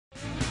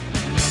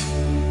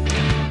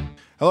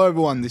Hello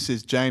everyone, this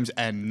is James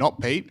and not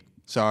Pete.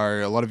 So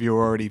a lot of you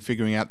are already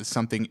figuring out that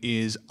something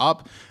is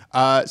up.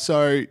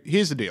 So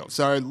here's the deal.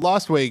 So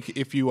last week,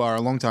 if you are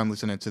a long-time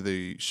listener to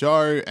the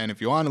show, and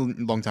if you aren't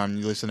a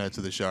long-time listener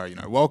to the show,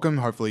 welcome.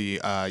 Hopefully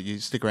you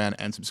stick around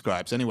and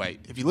subscribe. So anyway,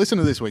 if you listen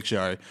to this week's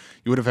show,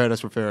 you would have heard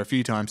us refer a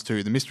few times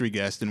to the mystery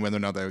guest and whether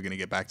or not they were going to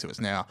get back to us.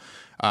 Now,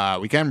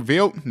 we can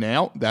reveal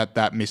now that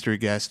that mystery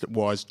guest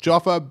was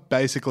Joffa,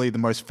 basically the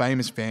most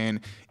famous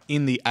fan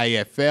in the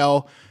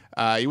AFL.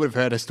 You would have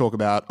heard us talk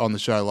about on the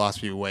show the last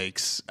few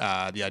weeks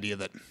the idea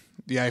that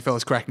the AFL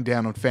is cracking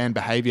down on fan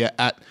behaviour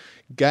at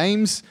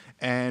games,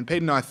 and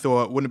Pete and I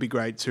thought, wouldn't it be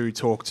great to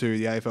talk to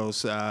the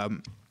AFL's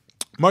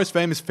most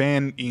famous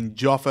fan in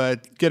Joffa,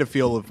 get a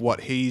feel of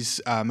what he's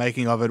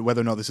making of it,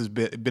 whether or not this is a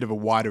bit of a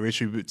wider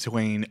issue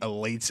between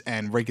elites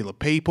and regular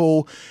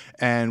people,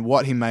 and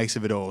what he makes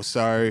of it all.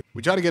 So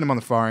we tried to get him on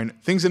the phone.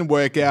 Things didn't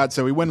work out,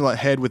 so we went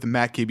ahead with the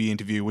Matt Kibbe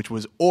interview, which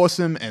was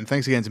awesome, and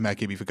thanks again to Matt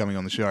Kibbe for coming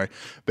on the show.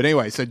 But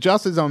anyway, so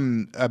just as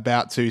I'm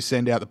about to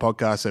send out the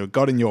podcast, so it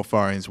got in your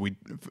phones, we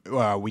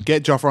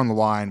get Joffa on the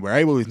line, we're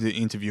able to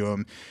interview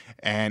him,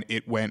 and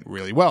it went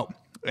really well.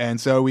 And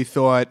so we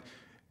thought,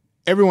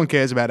 everyone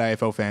cares about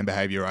AFL fan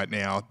behaviour right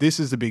now. This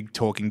is the big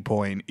talking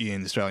point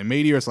in Australian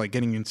media. It's like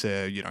getting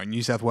into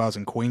New South Wales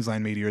and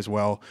Queensland media as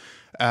well.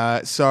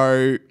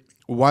 So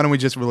why don't we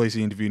just release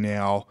the interview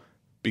now?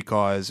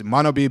 Because it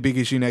might not be a big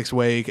issue next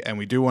week, and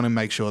we do want to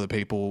make sure that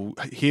people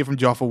hear from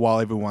Joffa while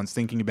everyone's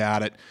thinking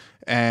about it.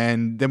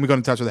 And then we got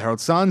in touch with the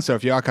Herald Sun. So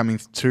if you are coming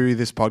to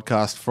this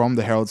podcast from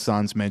the Herald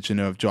Sun's mention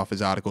of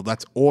Joffa's article,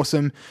 that's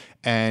awesome.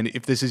 And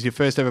if this is your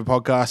first ever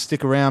podcast,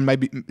 stick around.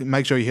 Maybe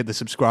make sure you hit the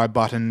subscribe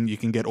button. You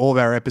can get all of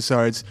our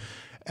episodes.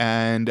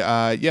 And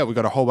we've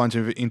got a whole bunch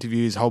of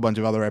interviews, a whole bunch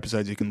of other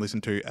episodes you can listen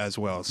to as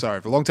well.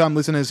 So for long-time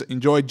listeners,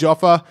 enjoy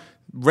Joffa.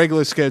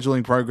 Regular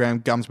scheduling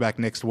program comes back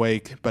next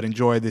week, but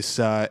enjoy this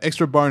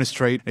extra bonus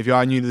treat. If you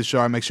are new to the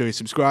show, make sure you're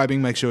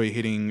subscribing. Make sure you're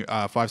hitting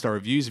 5-star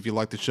reviews if you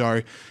like the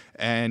show.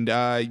 And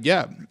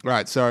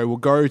right, so we'll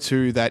go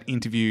to that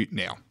interview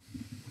now.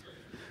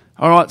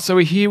 All right, so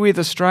we're here with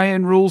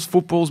Australian rules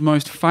football's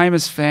most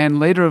famous fan,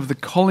 leader of the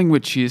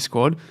Collingwood cheer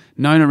squad,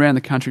 known around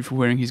the country for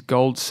wearing his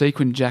gold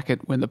sequin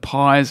jacket when the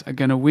Pies are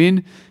going to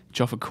win.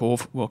 Joffa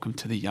Korf, welcome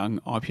to the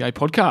Young IPA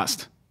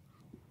podcast.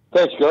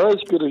 Thanks, guys.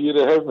 Good of you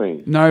to have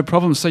me. No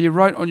problem. So you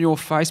wrote on your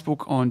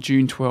Facebook on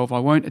June 12, I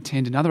won't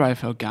attend another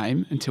AFL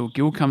game until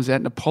Gill comes out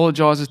and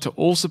apologises to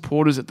all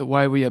supporters at the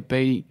way we are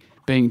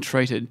being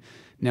treated.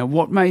 Now,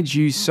 what made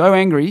you so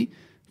angry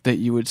that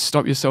you would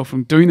stop yourself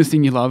from doing the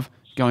thing you love,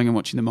 going and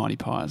watching the Mighty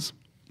Pies?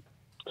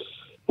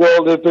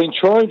 Well, they've been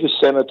trying to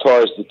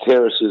sanitise the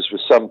terraces for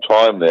some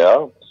time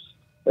now,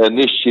 and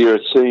this year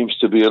it seems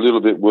to be a little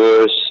bit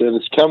worse, and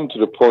it's come to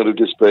the point of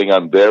just being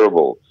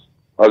unbearable.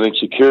 I think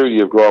security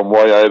have gone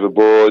way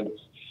overboard.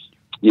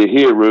 You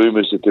hear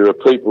rumours that there are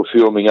people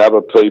filming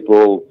other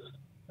people.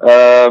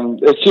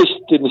 It just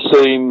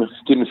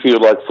didn't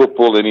feel like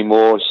football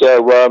anymore.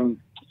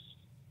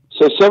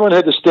 So someone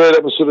had to stand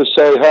up and sort of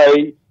say,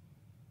 hey,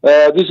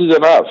 this is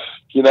enough.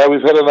 We've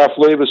had enough,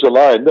 leave us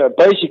alone.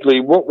 Basically,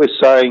 what we're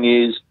saying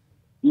is,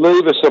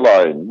 leave us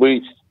alone.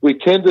 We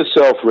tend to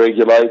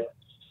self-regulate.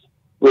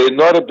 We're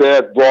not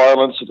about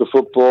violence at the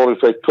football. In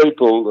fact,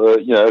 people,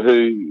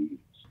 who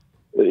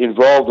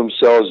involve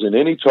themselves in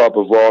any type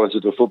of violence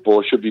at the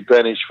football should be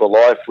banished for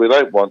life. We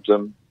don't want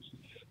them.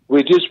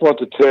 We just want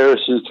the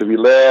terraces to be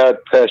loud,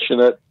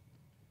 passionate,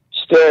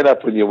 stand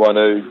up when you want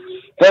to,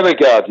 have a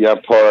go at the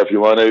umpire if you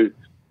want to,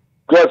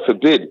 God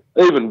forbid,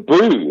 even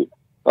boo.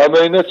 I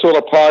mean, that's all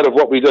a part of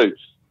what we do.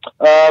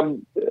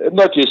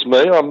 Not just me.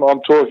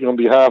 I'm talking on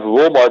behalf of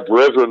all my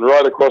brethren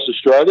right across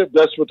Australia.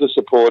 That's what the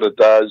supporter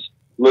does.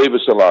 Leave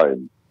us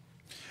alone.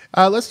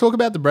 Let's talk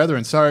about the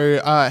brethren.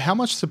 So how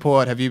much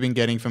support have you been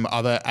getting from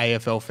other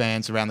AFL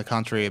fans around the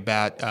country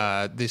about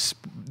this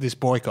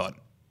boycott?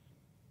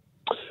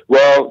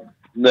 Well,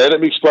 now let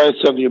me explain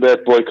something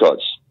about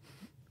boycotts.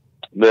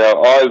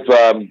 Now,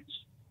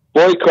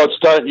 boycotts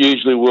don't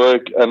usually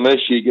work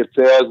unless you get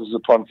thousands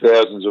upon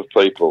thousands of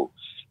people.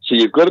 So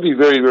you've got to be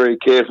very, very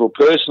careful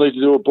personally to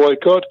do a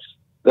boycott.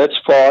 That's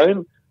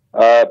fine.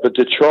 But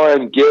to try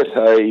and get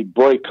a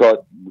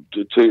boycott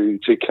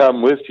to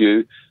come with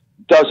you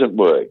doesn't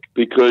work,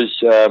 because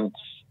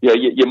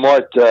you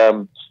might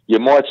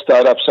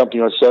start up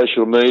something on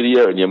social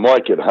media and you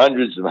might get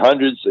hundreds and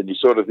hundreds, and you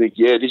sort of think,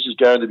 yeah, this is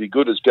going to be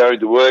good, it's going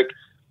to work.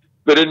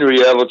 But in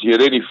reality,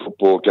 at any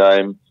football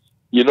game,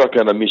 you're not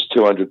going to miss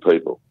 200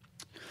 people.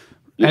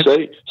 You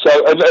see?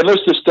 So unless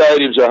the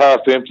stadiums are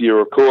half empty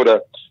or a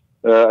quarter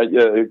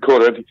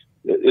empty,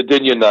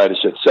 then you notice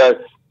it. So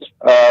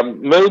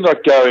me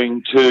not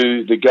going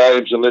to the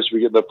games unless we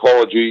get an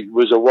apology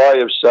was a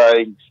way of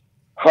saying,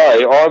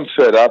 hey, I'm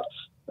fed up,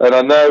 and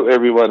I know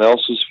everyone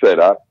else is fed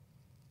up.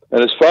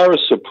 And as far as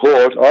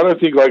support, I don't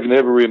think I can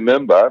ever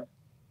remember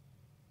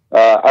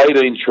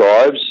 18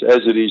 tribes,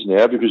 as it is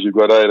now, because we've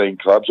got 18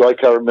 clubs. I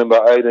can't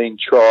remember 18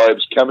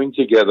 tribes coming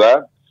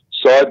together,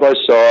 side by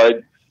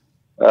side,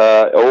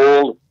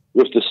 all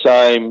with the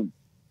same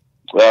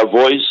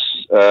voice,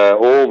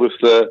 all with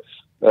the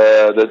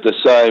the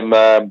same.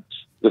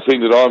 The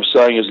thing that I'm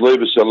saying is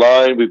leave us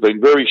alone. We've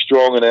been very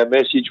strong in our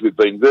message. We've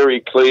been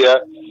very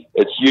clear.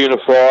 It's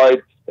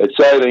unified. It's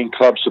 18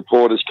 club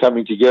supporters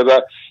coming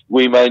together.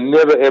 We may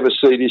never, ever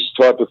see this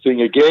type of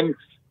thing again,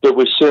 but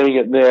we're seeing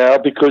it now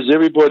because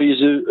everybody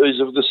is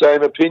of the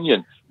same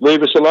opinion.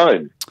 Leave us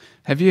alone.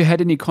 Have you had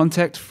any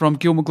contact from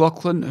Gil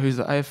McLachlan, who's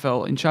the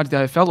AFL in charge of the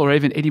AFL, or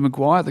even Eddie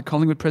Maguire, the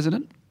Collingwood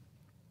president?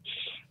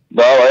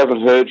 No, I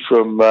haven't heard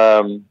from.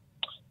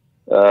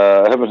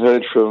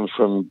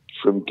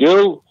 From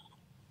Gil.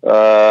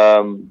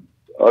 I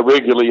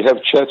regularly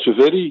have chats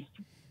with Eddie,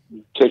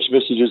 text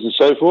messages and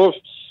so forth.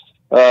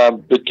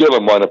 But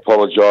Gillen won't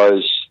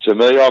apologise to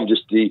me. I'm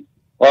just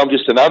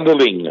an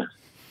underling.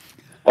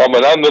 I'm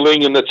an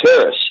underling in the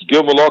terrace.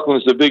 Gil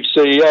McLachlan's the big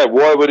CEO.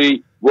 Why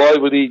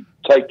would he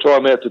take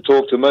time out to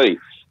talk to me?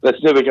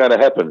 That's never going to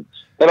happen.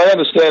 And I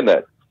understand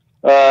that.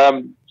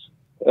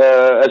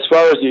 As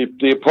far as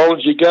the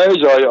apology goes,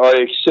 I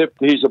accept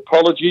his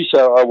apology,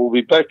 so I will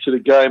be back to the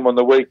game on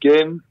the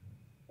weekend.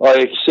 I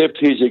accept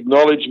his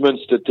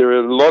acknowledgements that there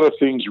are a lot of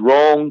things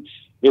wrong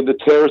in the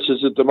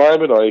terraces at the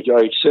moment. I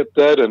accept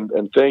that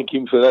and thank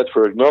him for that,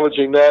 for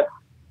acknowledging that.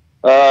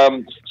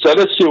 So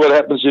let's see what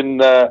happens in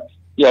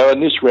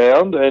this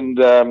round and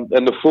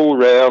the full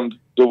round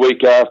the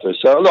week after.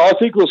 So I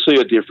think we'll see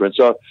a difference.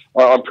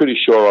 I'm pretty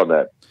sure on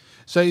that.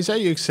 So you say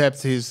you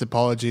accept his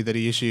apology that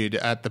he issued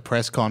at the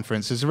press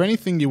conference. Is there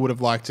anything you would have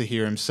liked to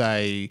hear him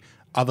say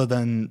other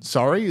than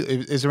sorry?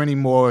 Is there any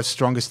more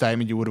stronger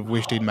statement you would have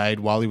wished he'd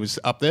made while he was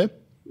up there?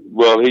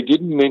 Well, he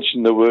didn't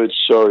mention the word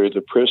sorry at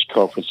the press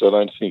conference, I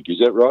don't think. Is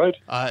that right?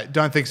 I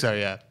don't think so,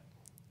 yeah.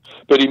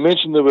 But he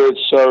mentioned the word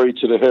sorry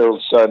to the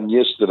Herald Sun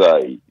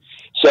yesterday.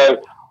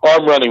 So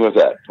I'm running with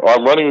that.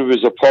 I'm running with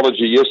his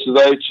apology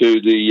yesterday to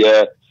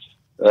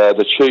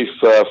the chief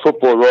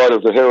football writer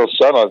of the Herald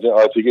Sun.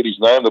 I forget his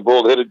name, the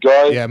bald-headed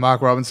guy. Yeah,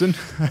 Mark Robinson.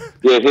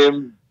 Yeah,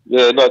 him.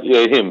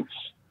 Him.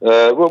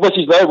 What's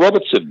his name?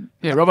 Robertson.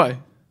 Yeah, Robbo.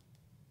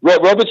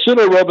 Robertson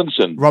or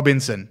Robinson?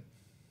 Robinson.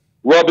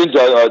 Robinson,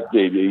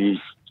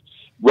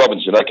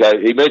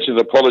 okay. He mentioned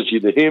an apology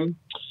to him.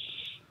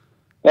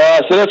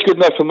 So that's good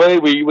enough for me.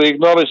 We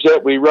acknowledge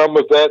that. We run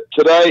with that.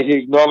 Today he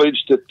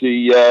acknowledged that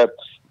the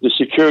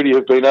security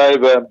have been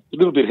over a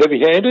little bit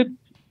heavy-handed,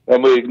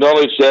 and we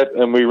acknowledge that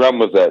and we run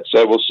with that.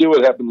 So we'll see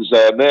what happens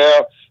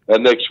now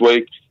and next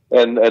week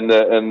and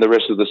the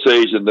rest of the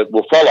season that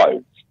will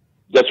follow.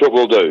 That's what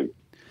we'll do.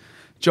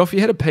 Joff,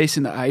 you had a piece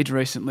in The Age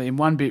recently, and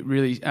one bit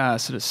really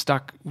sort of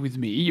stuck with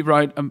me. You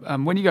wrote,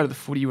 when you go to the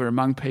footy, you are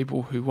among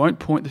people who won't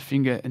point the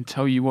finger and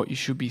tell you what you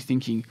should be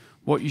thinking,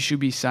 what you should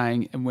be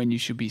saying, and when you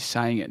should be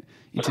saying it.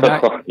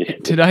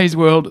 In today's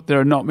world, there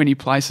are not many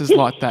places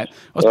like that. I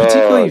was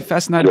particularly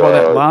fascinated by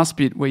that last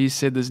bit where you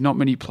said there's not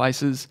many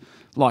places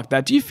like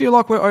that. Do you feel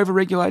like we're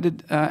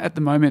overregulated at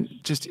the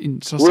moment, just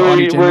in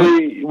society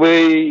generally?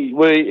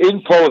 We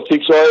in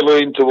politics, I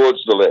lean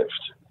towards the left.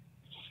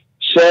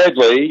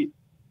 Sadly,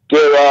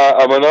 there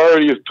are a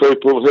minority of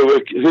people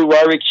who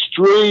are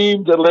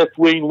extreme to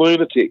left-wing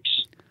lunatics.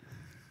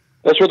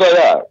 That's what they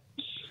are.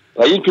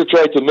 They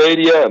infiltrate the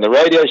media and the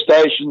radio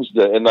stations,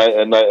 and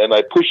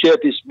they push out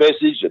this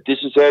message that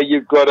this is how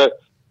you've got to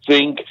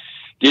think,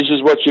 this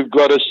is what you've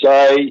got to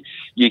say,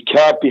 you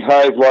can't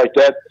behave like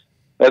that.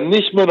 And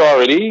this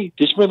minority,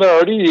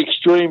 the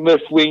extreme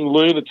left-wing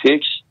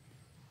lunatics,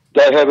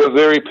 they have a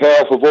very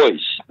powerful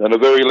voice and a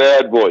very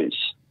loud voice.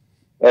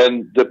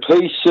 And the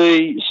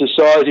PC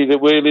society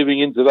that we're living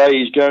in today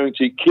is going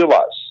to kill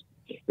us.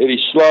 It is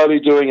slowly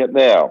doing it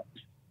now.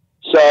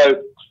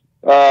 So,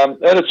 and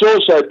it's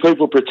also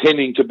people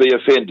pretending to be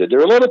offended. There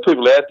are a lot of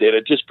people out there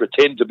that just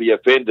pretend to be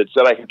offended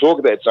so they can talk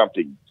about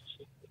something.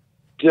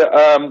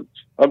 I'm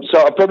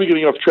probably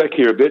getting off track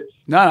here a bit.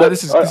 No,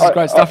 this is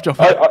great stuff,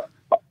 Joff.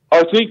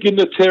 I think in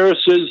the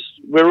terraces,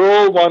 we're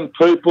all one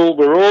people.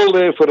 We're all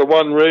there for the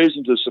one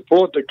reason, to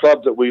support the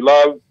club that we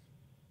love.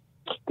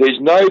 There's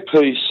no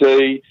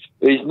PC.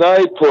 There's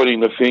no pointing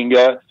the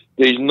finger.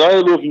 There's no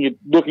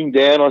looking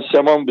down on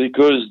someone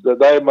because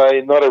they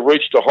may not have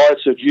reached the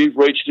heights that you've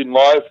reached in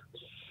life.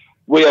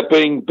 We are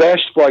being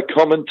bashed by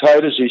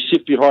commentators who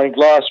sit behind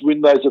glass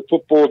windows at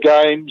football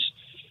games.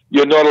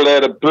 You're not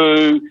allowed to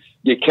boo.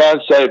 You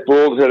can't say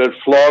bald-headed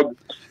flog.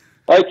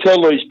 I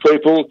tell these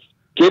people,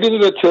 get into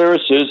the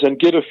terraces and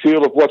get a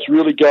feel of what's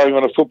really going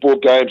on at football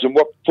games and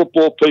what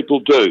football people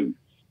do.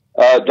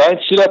 Don't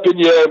sit up in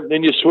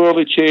your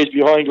swirly chairs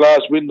behind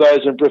glass windows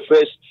and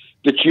profess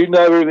that you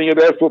know everything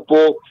about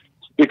football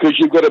because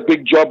you've got a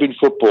big job in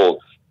football.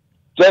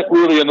 That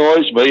really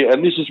annoys me,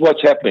 and this is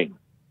what's happening.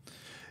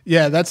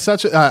 Yeah, that's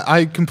such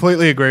I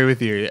completely agree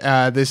with you.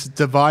 This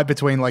divide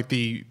between like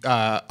the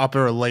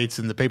upper elites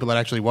and the people that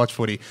actually watch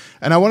footy.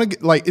 And I want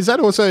to is that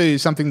also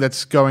something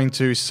that's going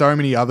to so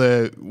many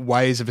other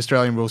ways of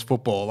Australian rules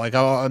football? Like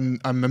I'm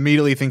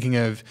immediately thinking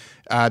of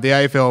the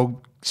AFL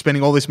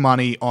spending all this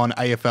money on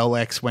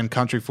AFLX when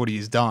country footy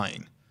is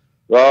dying.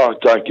 Oh,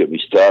 don't get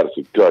me started,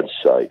 for God's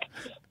sake.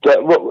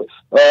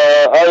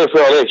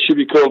 AFLX should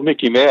be called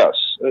Mickey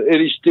Mouse.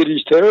 It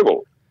is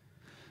terrible.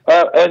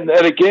 And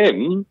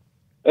again,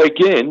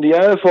 again, the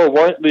AFL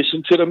won't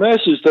listen to the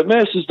masses. The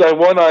masses don't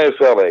want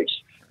AFLX.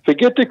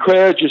 Forget the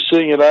crowds you're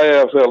seeing at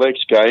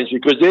AFLX games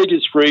because they're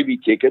just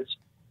freebie tickets.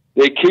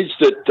 They're kids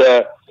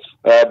that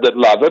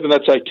love it, and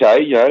that's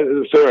okay,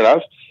 fair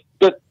enough.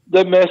 But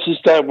the masses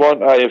don't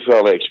want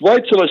AFLX.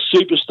 Wait till a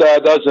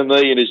superstar does a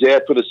knee and is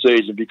out for the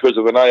season because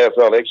of an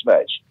AFLX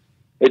match.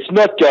 It's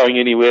not going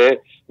anywhere.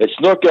 It's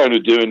not going to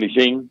do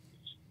anything.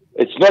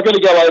 It's not going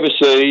to go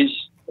overseas.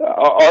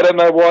 I don't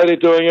know why they're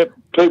doing it.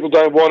 People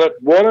don't want it.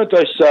 Why don't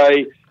they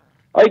say,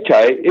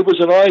 okay, it was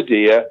an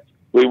idea.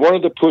 We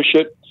wanted to push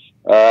it.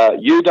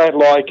 You don't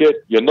like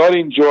it. You're not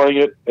enjoying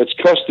it. It's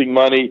costing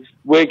money.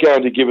 We're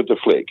going to give it the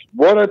flick.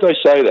 Why don't they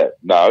say that?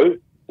 No.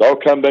 They'll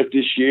come back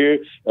this year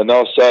and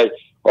they'll say,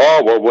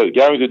 oh, well, we're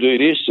going to do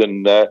this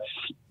and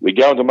we're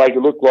going to make it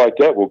look like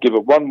that. We'll give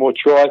it one more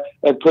try.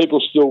 And people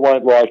still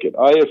won't like it.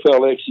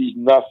 AFLX is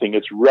nothing.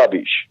 It's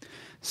rubbish.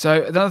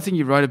 So another thing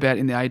you wrote about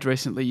in The Age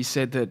recently, you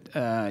said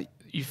that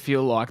you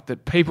feel like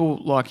that people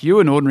like you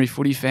and ordinary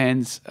footy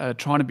fans are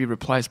trying to be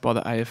replaced by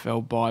the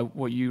AFL by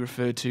what you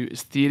refer to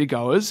as theatre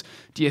goers.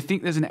 Do you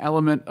think there's an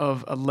element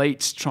of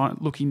elites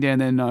looking down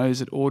their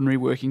nose at ordinary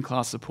working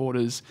class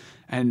supporters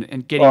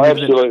and getting... Oh,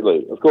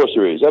 absolutely. Of course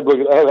there is. Have a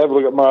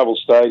look at Marvel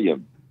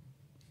Stadium.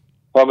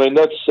 I mean,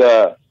 that's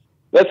a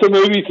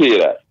movie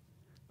theatre.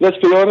 Let's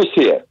be honest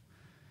here.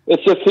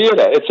 It's a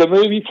theatre. It's a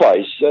movie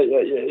place.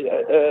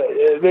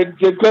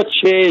 They've got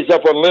chairs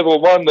up on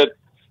level one that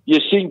you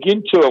sink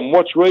into and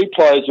watch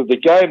replays of the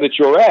game that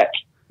you're at.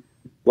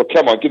 Well,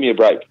 come on, give me a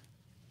break.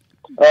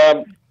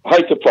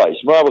 Hate the place.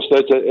 Marvel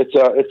Stadium.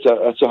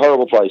 It's a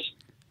horrible place.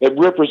 It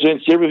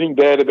represents everything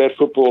bad about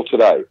football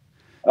today.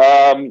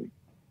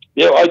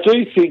 I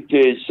do think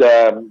there's.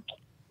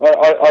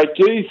 I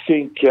do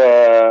think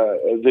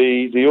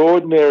the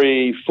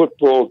ordinary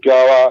football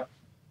goer,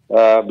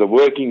 the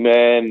working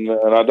man,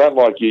 and I don't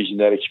like using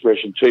that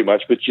expression too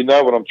much, but you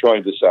know what I'm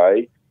trying to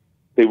say.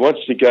 He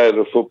wants to go to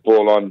the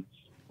football on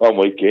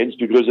weekends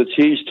because it's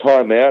his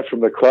time out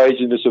from the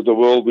craziness of the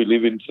world we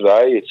live in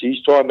today. It's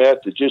his time out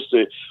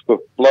for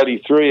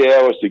bloody 3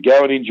 hours to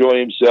go and enjoy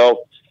himself,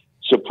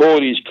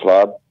 support his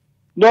club,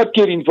 not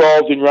get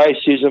involved in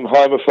racism,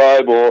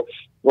 homophobe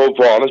or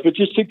violence, but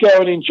just to go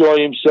and enjoy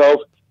himself.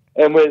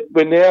 And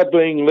we're now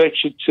being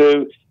lectured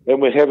to,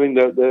 and we're having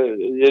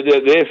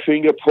their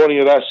finger pointing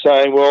at us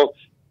saying, well,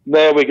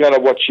 now we're going to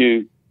watch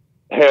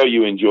how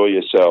you enjoy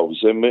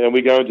yourselves, and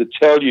we're going to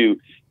tell you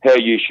how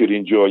you should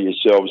enjoy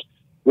yourselves.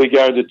 We're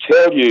going to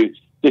tell you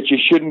that you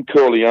shouldn't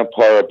call the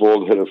umpire a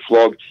bald-headed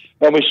flog,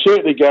 and we're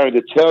certainly going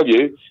to tell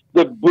you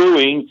that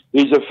booing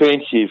is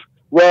offensive.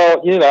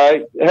 Well,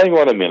 hang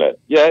on a minute.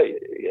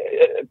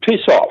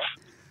 Piss off.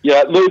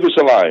 Leave us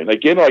alone.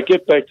 Again, I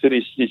get back to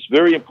this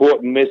very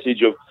important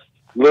message of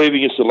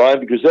leaving us alone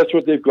because that's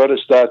what they've got to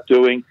start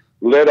doing.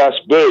 Let us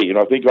be. And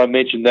I think I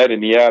mentioned that in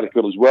the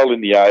article as well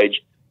in The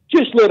Age.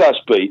 Just let us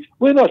be.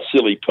 We're not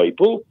silly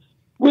people.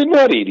 We're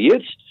not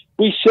idiots.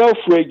 We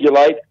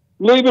self-regulate.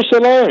 Leave us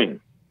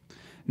alone.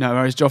 No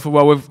worries, Joffa.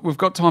 Well, we've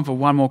got time for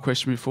one more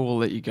question before we'll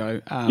let you go.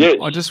 Yes.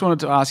 I just wanted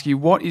to ask you,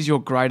 what is your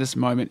greatest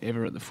moment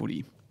ever at the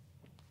footy?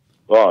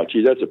 Oh,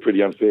 gee, that's a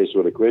pretty unfair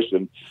sort of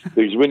question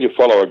because when you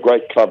follow a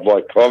great club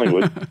like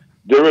Collingwood,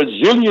 there are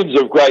zillions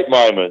of great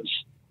moments.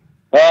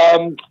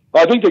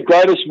 I think the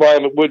greatest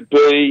moment would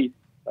be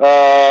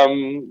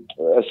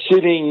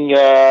sitting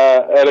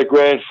at a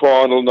grand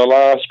final in the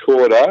last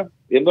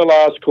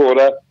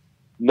quarter,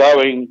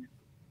 knowing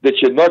that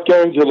you're not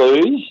going to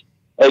lose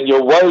and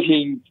you're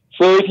waiting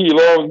 30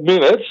 long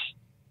minutes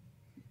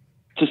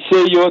to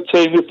see your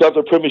team lift up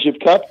the Premiership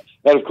Cup.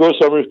 And, of course,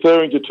 I'm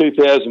referring to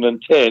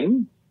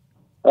 2010.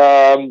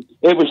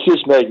 It was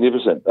just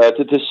magnificent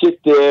to sit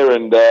there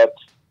and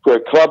for a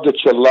club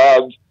that you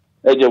love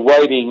and you're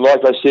waiting,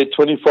 like I said,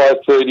 25,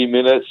 30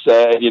 minutes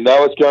and you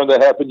know it's going to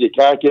happen. You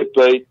can't get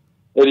beat.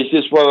 It is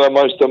just one of the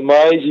most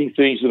amazing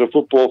things that a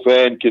football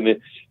fan can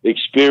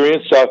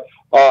experience. So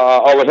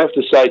I would have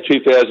to say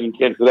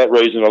 2010 for that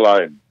reason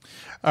alone.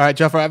 All right,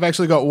 Joffa, I've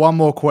actually got one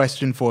more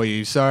question for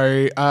you.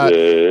 So,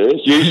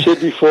 yes, you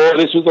said before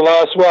this was the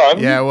last one.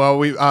 Yeah, well,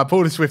 we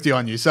pulled a Swifty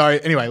on you. So,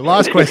 anyway,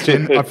 last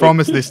question. I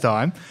promise this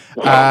time.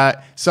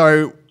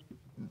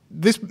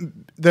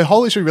 The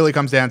whole issue really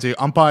comes down to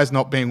umpires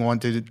not being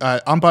wanted.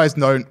 Umpires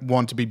don't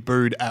want to be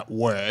booed at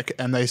work,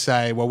 and they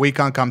say, "Well, we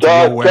can't come to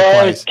your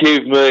workplace." Don't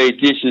give me.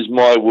 This is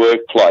my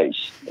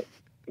workplace.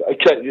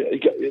 Okay,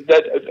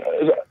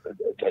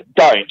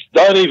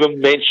 don't even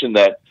mention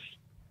that.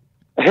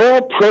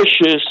 How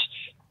precious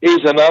is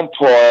an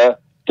umpire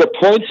to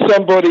point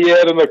somebody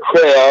out in the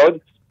crowd?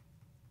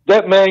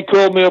 That man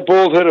called me a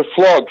bald-headed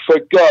flog, for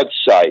God's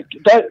sake.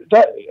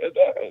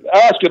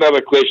 Ask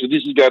another question.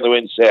 This is going to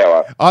end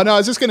sour. Oh, no, I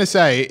was just going to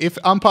say, if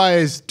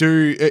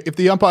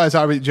the umpires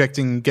are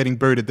rejecting getting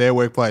booed at their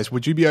workplace,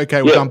 would you be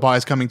okay with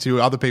umpires coming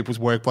to other people's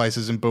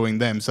workplaces and booing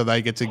them so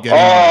they get to get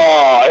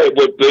it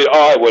would be.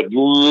 I would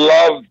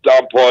love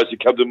umpires to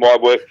come to my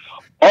work.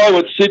 I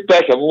would sit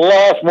back and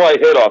laugh my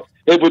head off.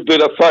 It would be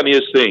the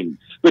funniest thing.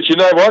 But you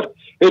know what?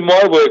 In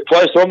my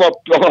workplace, I'm not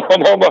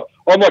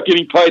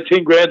getting paid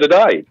 $10,000 a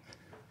day.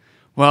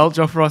 Well,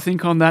 Joffa, I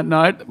think on that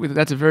note,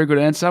 that's a very good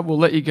answer. We'll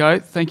let you go.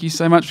 Thank you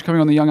so much for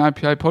coming on the Young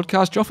IPA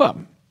podcast, Joffa.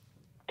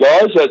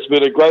 Guys, it's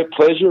been a great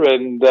pleasure,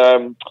 and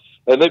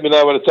let me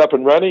know when it's up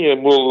and running,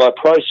 and we'll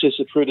process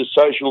it through the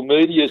social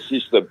media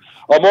system.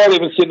 I might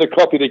even send a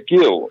copy to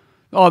Gil.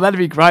 Oh, that'd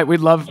be great. We'd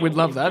love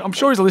that. I'm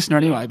sure he's a listener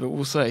anyway, but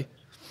we'll see.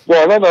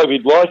 Well, I don't know if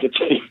he'd like it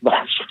too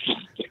much.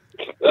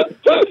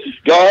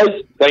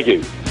 Guys, thank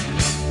you.